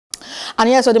And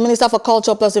yes, so the Minister for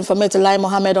Culture plus Informate, Lai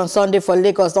Mohammed, on Sunday for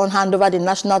Lagos, don't hand over the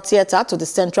National Theatre to the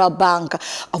Central Bank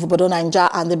of Nigeria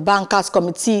and the Bankers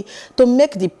Committee to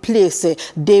make the place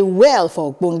they well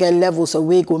for ogbonge levels so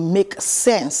we go make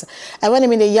sense. And when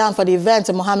he the yarn for the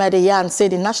event, Mohammed Yan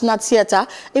said the National Theatre,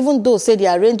 even though say the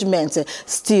arrangement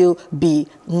still be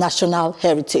national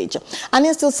heritage. And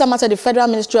in still summer, the Federal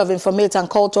Ministry of Informate and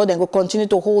Culture then go continue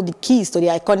to hold the keys to the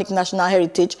iconic national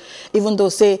heritage, even though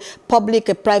say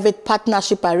public-private partnership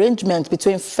arrangement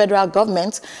between federal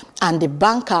government and the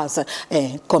Bankers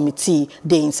Committee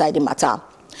they inside the matter.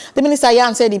 The Minister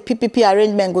Yan said the PPP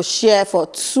arrangement go share for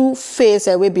 2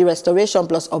 phases will be restoration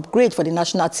plus upgrade for the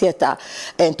National Theatre,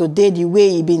 and today the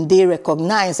way it been they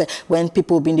recognized when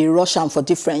people been they rush them for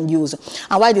different use.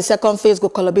 And while the second phase go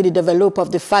be the develop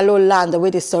of the fallow land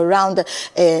where they surround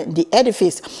the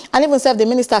edifice. And even if the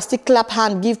minister still clap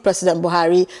hand give President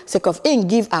Buhari sake of in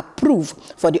give approve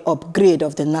for the upgrade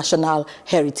of the national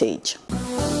heritage.